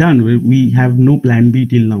exploration been done. We have no plan B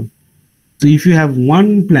till now. So if you have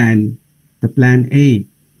one plan, the plan A,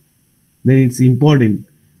 then it's important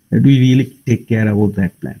that we really take care about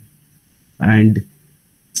that plan. And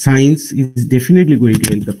science is definitely going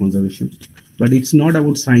to help the conservation, but it's not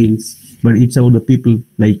about science, but it's about the people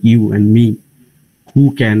like you and me who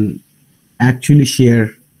can actually share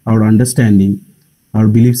our understanding, our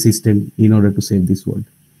belief system in order to save this world.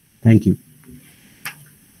 Thank you.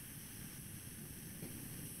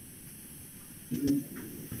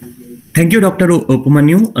 Thank you doctor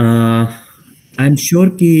Upmanyu. I am sure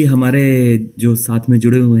कि हमारे जो साथ में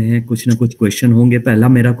जुड़े हुए हैं कुछ ना कुछ क्वेश्चन होंगे। पहला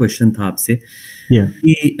मेरा क्वेश्चन था आपसे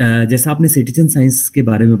कि जैसा आपने सिटीजन साइंस के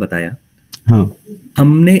बारे में बताया, हाँ,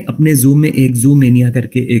 हमने अपने जूम में एक जूम एनिया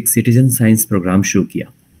करके एक सिटीजन साइंस प्रोग्राम शुरू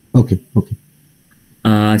किया। Okay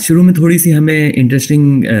okay. शुरू में थोड़ी सी हमें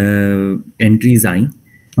इंटरेस्टिंग एंट्रीज आई,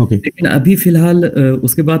 लेकिन अभी फिलहाल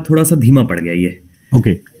उसके बाद थोड़ा सा धीमा पड़ गया ये।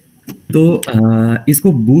 ओके। तो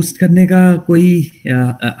इसको बूस्ट करने का कोई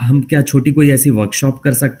हम क्या छोटी कोई ऐसी वर्कशॉप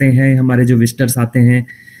कर सकते हैं हमारे जो विजिटर्स आते हैं,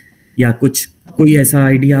 या कुछ कोई ऐसा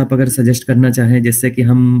आइडिया आप अगर सजेस्ट करना चाहें जिससे कि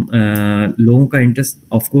हम लोगों का इंटरेस्ट,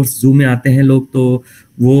 ऑफ कोर्स जू में आते हैं लोग तो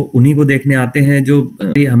वो उन्हीं को देखने आते हैं जो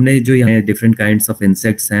हमने जो यहाँ डिफरेंट काइंड्स ऑफ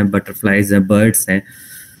इंसेक्ट्स हैं, बटरफ्लाइज हैं, बर्ड्स हैं,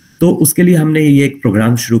 तो उसके लिए हमने ये एक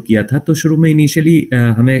प्रोग्राम शुरू किया था। तो शुरू में इनिशियली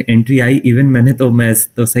हमें एंट्री आई, इवन मैं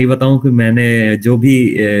तो सही बताऊं कि मैंने जो भी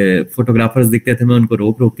फोटोग्राफर्स दिखते थे मैं उनको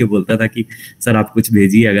रोक के बोलता था कि सर आप कुछ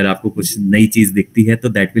भेजिए, अगर आपको कुछ नई चीज दिखती है तो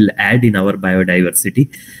that will add in our biodiversity,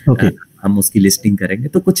 हम उसकी लिस्टिंग करेंगे।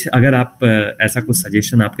 तो कुछ अगर आप ऐसा कुछ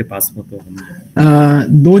सजेशन आपके पास हो तो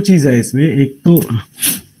हम। दो चीज है इसमें।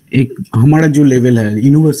 एक हमारा जो लेवल है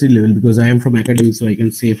university level, because I am from academic so I can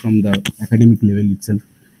say from the academic level itself.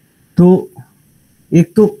 तो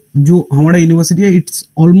एक तो जो हमारा यूनिवर्सिटी है, it's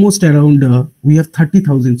almost around we have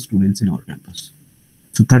 30,000 students in our campus.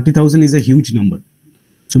 So 30,000 is a huge number.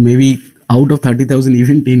 So may be out of 30,000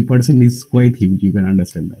 even 10% is quite huge, you can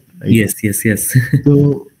understand that, right? Yes.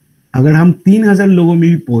 तो अगर हम 3,000 लोगों में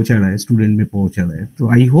भी पहुंचा रहा है, स्टूडेंट में पहुंचा रहा है, तो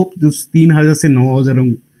आई होप उस 3,000 से 9,000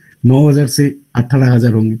 होंगे, 9,000 से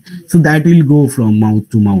 18,000 होंगे। So that will go from mouth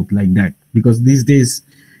to mouth like that, because this days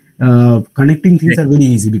connecting things are very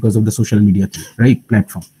easy because of the social media thing, right?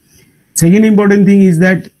 Platform. Second important thing is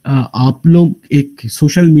that आप लोग एक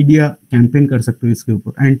social media campaign कर सकते हो इसके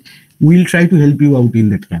ऊपर, and we'll try to help you out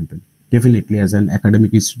in that campaign. Definitely as an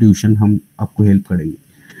academic institution हम आपको help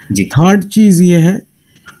करेंगे जी। Third चीज ये है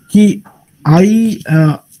कि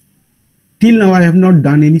till now I have not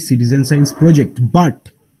done any citizen science project,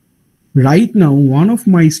 but right now one of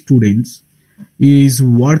my students is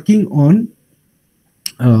working on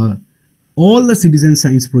all the citizen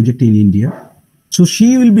science project in India. So she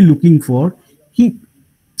will be looking for कि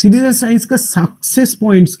citizen science का success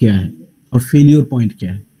points क्या है और failure point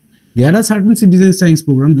क्या है. There are certain citizen science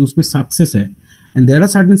programs उसमें success है, and there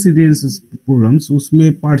are certain citizen science programs उसमें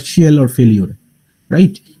partial और failure है,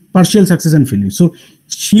 right? Partial success and failure. So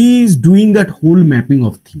she is doing that whole mapping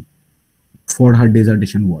of thing for her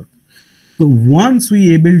dissertation work. So once we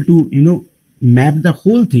able to map the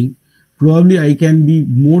whole thing, probably I can be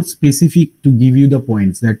more specific to give you the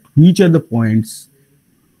points, that which are the points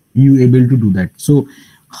you able to do that. So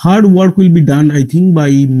hard work will be done, I think,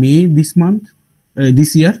 by May this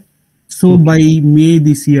year. So by May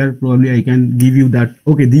this year, probably I can give you that,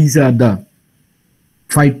 okay, these are the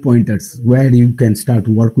 5 pointers where you can start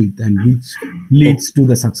to work with and which leads to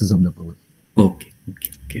the success of the program.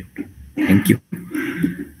 Okay. Thank you.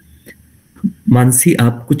 Mansi,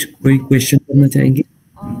 आप कोई question करना चाहेंगे?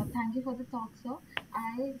 Thank you for the talk, sir.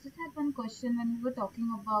 I just had one question when we were talking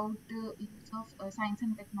about use of science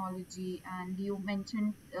and technology, and you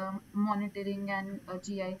mentioned monitoring and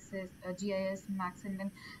GIS, Max, and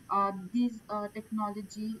then these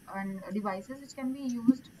technology and devices which can be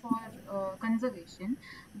used for conservation.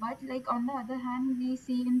 But like on the other hand, we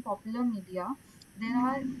see in popular media there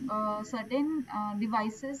are certain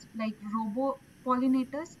devices like robo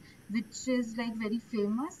pollinators, which is like very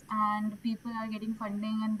famous, and people are getting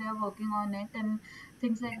funding and they're working on it and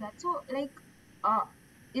things like that. So like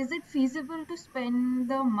is it feasible to spend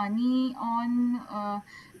the money on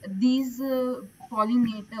these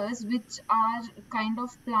pollinators, which are kind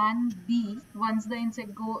of plan B once the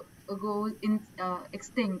insect go in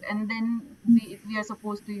extinct, and then we are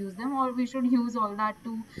supposed to use them, or we should use all that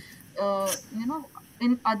to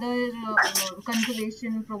in other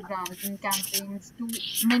conservation programs and campaigns to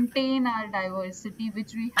maintain our diversity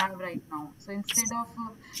which we have right now? So instead of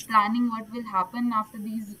planning what will happen after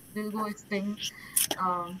these will go extinct,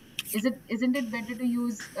 isn't it better to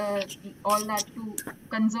use all that to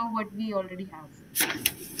conserve what we already have?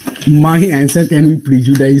 My answer can be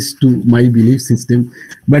prejudiced to my belief system,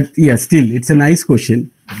 but yeah, still, it's a nice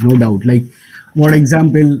question, no doubt. Like, for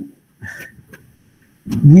example,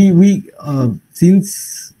 we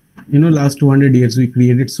since last 200 years, we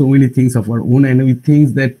created so many things of our own, and we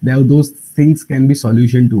think that those things can be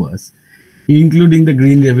solution to us, including the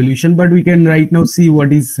green revolution. But we can right now see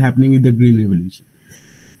what is happening with the green revolution.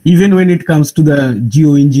 Even when it comes to the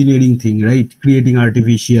geoengineering thing, right? Creating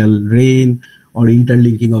artificial rain or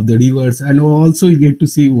interlinking of the rivers, and also you get to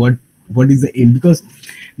see what is the end, because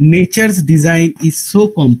nature's design is so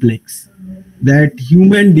complex that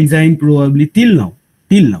human design probably till now,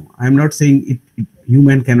 I'm not saying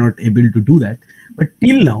human cannot able to do that, but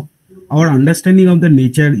till now our understanding of the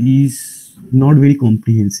nature is not very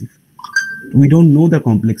comprehensive. We don't know the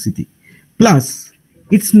complexity. Plus,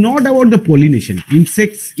 it's not about the pollination.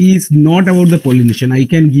 Insects is not about the pollination. I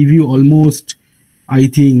can give you almost, I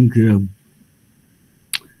think,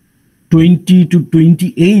 20 to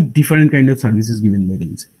 28 different kind of services given by the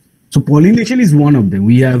insect. So pollination is one of them.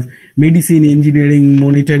 We have medicine, engineering,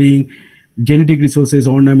 monitoring, genetic resources,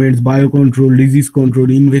 ornaments, biocontrol, disease control,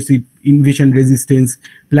 invasion resistance,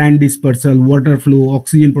 plant dispersal, water flow,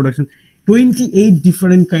 oxygen production. 28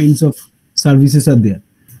 different kinds of services are there.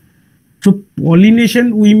 So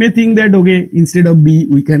pollination, we may think that, okay, instead of bee,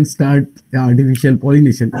 we can start artificial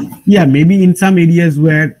pollination. Yeah, maybe in some areas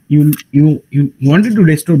where you wanted to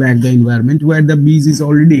restore back the environment where the bees is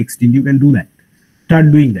already extinct, you can do that,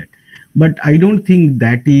 start doing that. But I don't think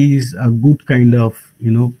that is a good kind of,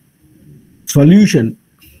 solution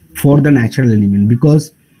for the natural element,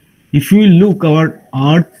 because if you look our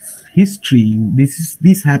Earth's history,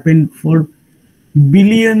 this happened for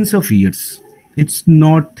billions of years. It's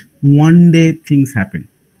not one day things happen,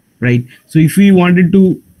 right? So if we wanted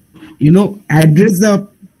to, address the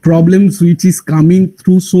problems which is coming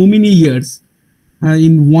through so many years,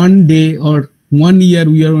 in one day or 1 year,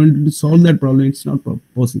 we are going to solve that problem. It's not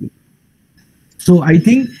possible. So I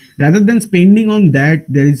think rather than spending on that,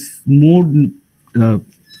 there is more,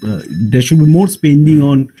 there should be more spending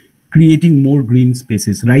on creating more green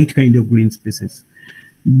spaces, right kind of green spaces.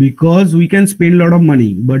 Because we can spend a lot of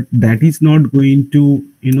money, but that is not going to,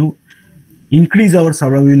 increase our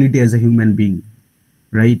survivability as a human being,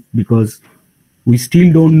 right? Because we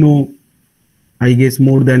still don't know, I guess,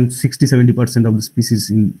 more than 60-70% of the species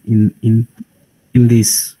in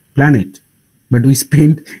this planet. But we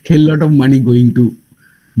spend a lot of money going to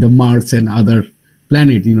the Mars and other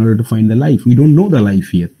planet in order to find the life. We don't know the life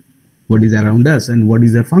here, what is around us and what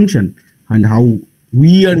is their function and how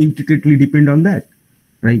we are intricately depend on that.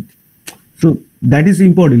 Right. So that is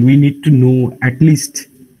important. We need to know at least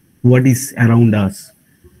what is around us.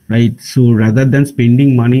 Right. So rather than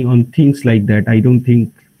spending money on things like that, I don't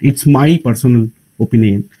think, it's my personal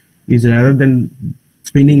opinion, is rather than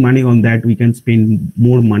spending money on that, we can spend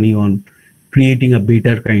more money on creating a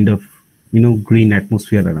better kind of, green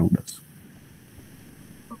atmosphere around us.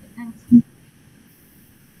 Okay, thanks.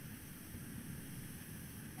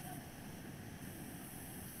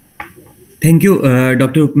 Thank you,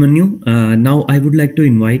 Dr. Upmanyu. Now I would like to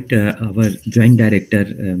invite our Joint Director,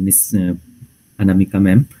 Ms. Anamika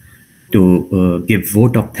ma'am, to give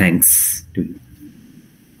vote of thanks to you.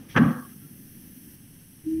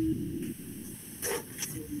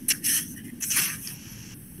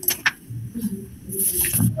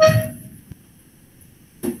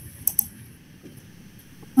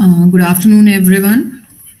 Good afternoon, everyone.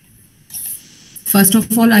 First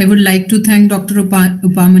of all, I would like to thank Dr.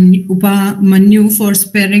 Upmanyu for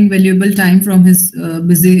sparing valuable time from his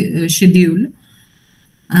busy schedule.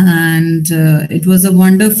 And it was a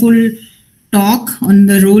wonderful talk on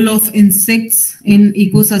the role of insects in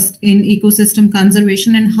ecosystem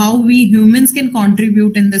conservation and how we humans can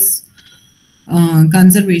contribute in this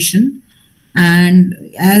conservation. And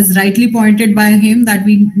as rightly pointed by him, that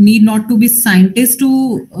we need not to be scientists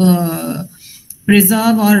to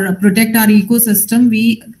preserve or protect our ecosystem.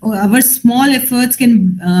 Our small efforts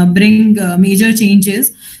can bring major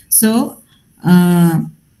changes. So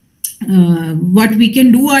what we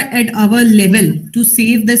can do at our level to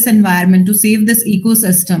save this environment, to save this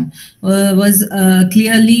ecosystem was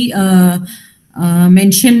clearly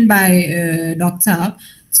mentioned by Dr. Saab.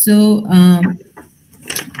 So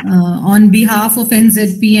on behalf of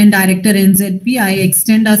NZP and Director NZP, I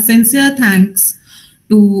extend a sincere thanks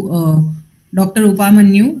to Dr.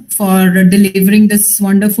 Upmanyu for delivering this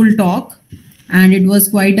wonderful talk. And it was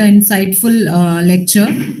quite an insightful lecture.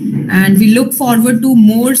 And we look forward to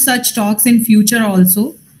more such talks in future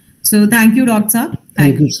also. So thank you, Dr.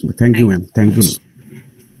 Thank you, ma'am. Thank you.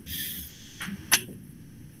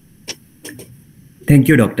 Thank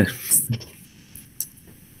you, Doctor.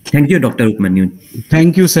 Thank you, Dr. Upmanyu.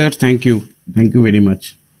 Thank you, sir. Thank you. Thank you very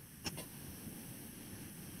much.